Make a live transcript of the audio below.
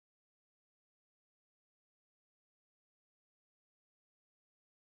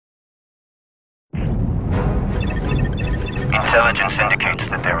Intelligence indicates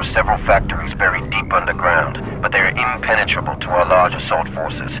that there are several factories buried deep underground, but they are impenetrable to our large assault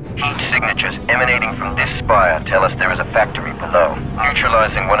forces. Heat signatures emanating from this spire tell us there is a factory below.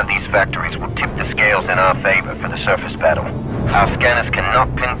 Neutralizing one of these factories will tip the scales in our favor for the surface battle. Our scanners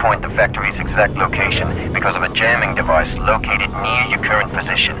cannot pinpoint the factory's exact location because of a jamming device located near your current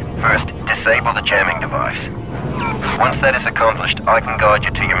position. First, disable the jamming device. Once that is accomplished, I can guide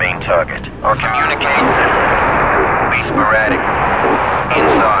you to your main target. Our communication will be sporadic.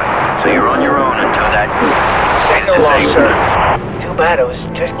 Inside, so you're on your own until that... Signal lost, sir. Too bad it was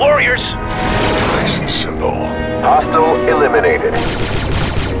just warriors. Nice and simple. Hostile eliminated.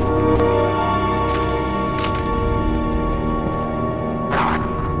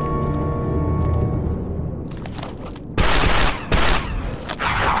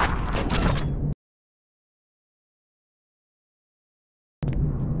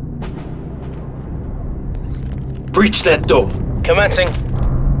 Breach that door. Commencing.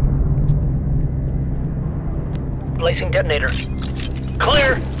 Placing detonator.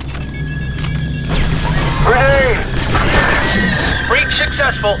 Clear. Grenade! Breach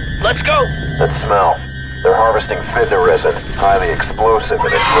successful. Let's go. That smell. They're harvesting fidna resin, highly explosive in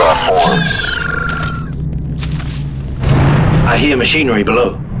its raw form. I hear machinery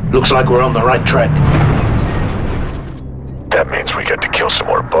below. Looks like we're on the right track. That means we get to kill some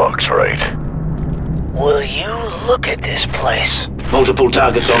more bugs, right? Will you look at this place? Multiple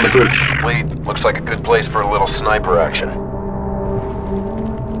targets on the bridge. Lead, looks like a good place for a little sniper action.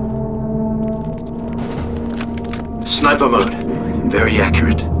 Sniper mode. Very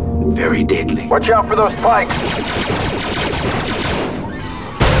accurate. Very deadly. Watch out for those pikes!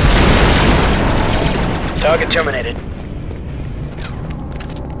 Target terminated.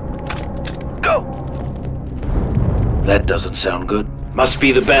 Go! That doesn't sound good. Must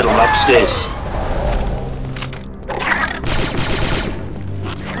be the battle upstairs.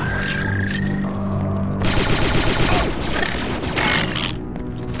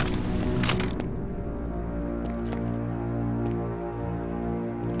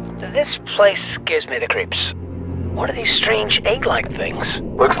 This place gives me the creeps. What are these strange egg-like things?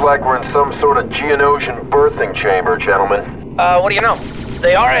 Looks like we're in some sort of Geonosian birthing chamber, gentlemen. What do you know?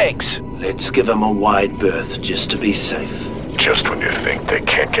 They are eggs. Let's give them a wide berth just to be safe. Just when you think they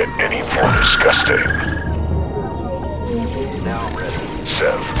can't get any more disgusting. Now ready.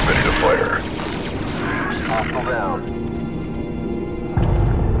 Sev, ready to fire. Hostile down.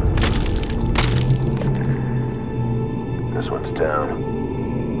 This one's down.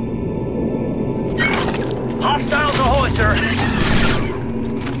 Hostiles ahoy, sir.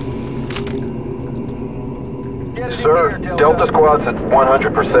 Sir, Delta Squad's at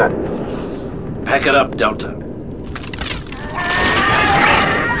 100%. Pack it up, Delta.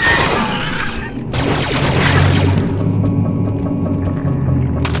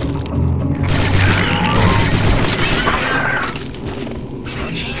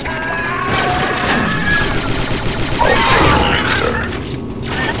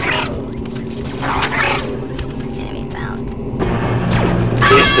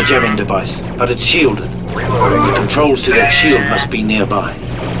 Here's the jamming device, but it's shielded. The controls to that shield must be nearby.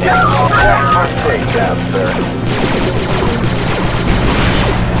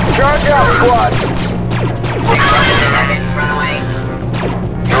 Charge out, squad!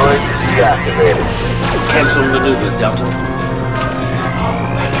 Droid deactivated. Cancel maneuver, Delta.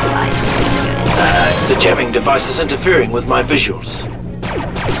 The jamming device is interfering with my visuals.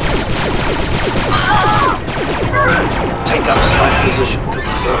 Take up slight position.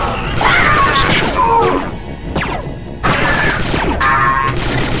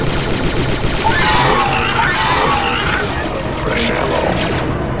 Fresh ammo.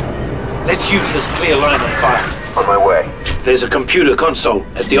 Let's use this clear line of fire. On my way. There's a computer console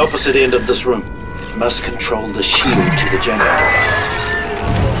at the opposite end of this room. Must control the shield to the jamming device.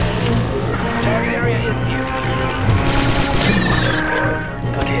 Target area in view.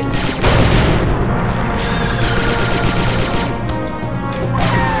 Good hit.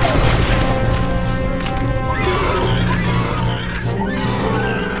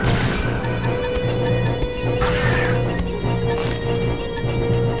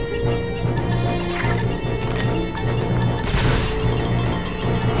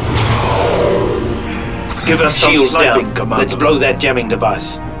 Give us some shields down. Let's blow that jamming device.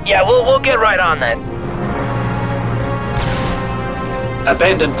 Yeah, we'll get right on that.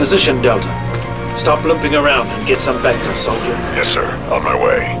 Abandon position, Delta. Stop limping around and get some backup, soldier. Yes, sir. On my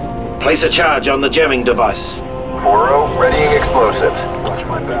way. Place a charge on the jamming device. 4-0, readying explosives. Watch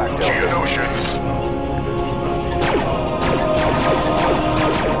my back, Delta. Geonosians.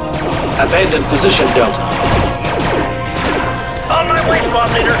 Abandon position, Delta. squad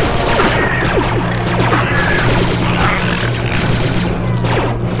leader.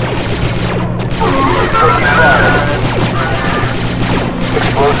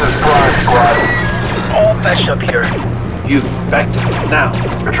 Explosive prime, squad. All patched up here. You, back to it, now.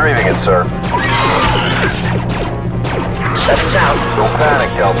 Retrieving it, sir. Settings out. Don't panic,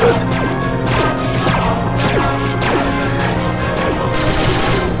 Deltas.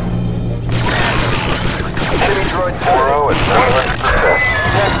 Enemy droid 4-0 at 100%.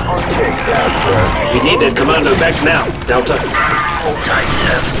 Textbook takedown, sir. We need that commando back now, Delta. Hold tight,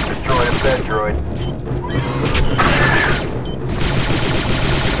 Sev. Destroyed a fed droid.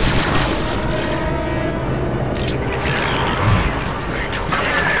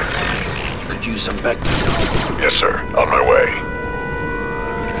 Could use some back. Yes, sir. On my way.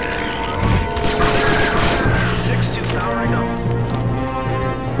 6-2 powering up.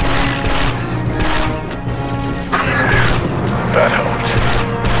 That helps.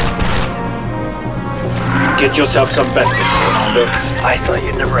 Get yourself some back, Commander. I thought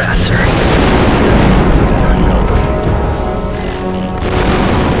you'd never ask, sir.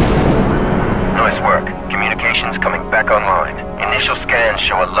 Nice work. Communications coming back online. Initial scans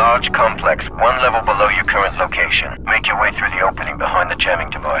show a large complex one level below your current location. Make your way through the opening behind the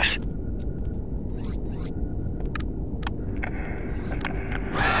jamming device.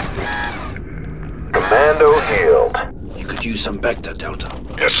 Commando healed. You could use some back there, Delta.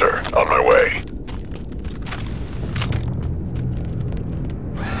 Yes, sir. On my way.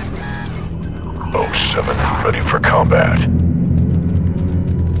 Oh, 07, ready for combat.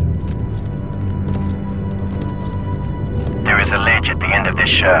 There is a ledge at the end of this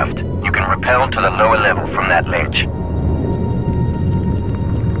shaft. You can rappel to the lower level from that ledge.